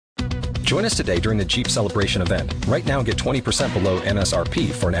Join us today during the Jeep Celebration event. Right now, get 20% below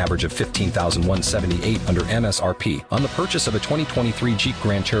MSRP for an average of $15,178 under MSRP on the purchase of a 2023 Jeep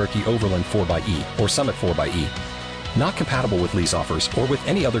Grand Cherokee Overland 4xE or Summit 4xE. Not compatible with lease offers or with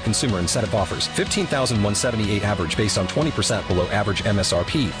any other consumer incentive offers. $15,178 average based on 20% below average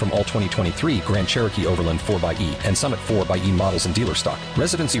MSRP from all 2023 Grand Cherokee Overland 4xE and Summit 4xE models in dealer stock.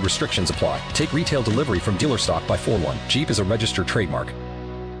 Residency restrictions apply. Take retail delivery from dealer stock by 4/1. Jeep is a registered trademark.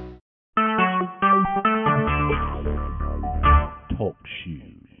 Talk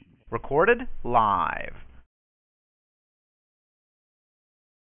shoes. Recorded live.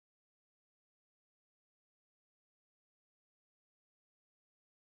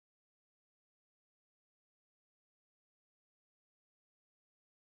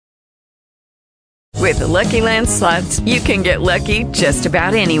 With the Lucky Land Slots, you can get lucky just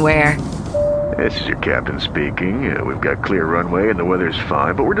about anywhere. This is your captain speaking. We've got clear runway and the weather's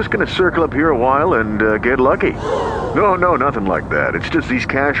fine, but we're just going to circle up here a while and get lucky. No, nothing like that. It's just these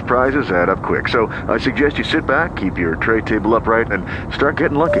cash prizes add up quick. So I suggest you sit back, keep your tray table upright, and start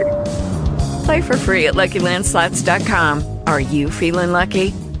getting lucky. Play for free at LuckyLandSlots.com. Are you feeling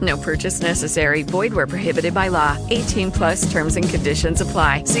lucky? No purchase necessary. Void where prohibited by law. 18+ terms and conditions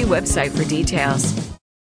apply. See website for details.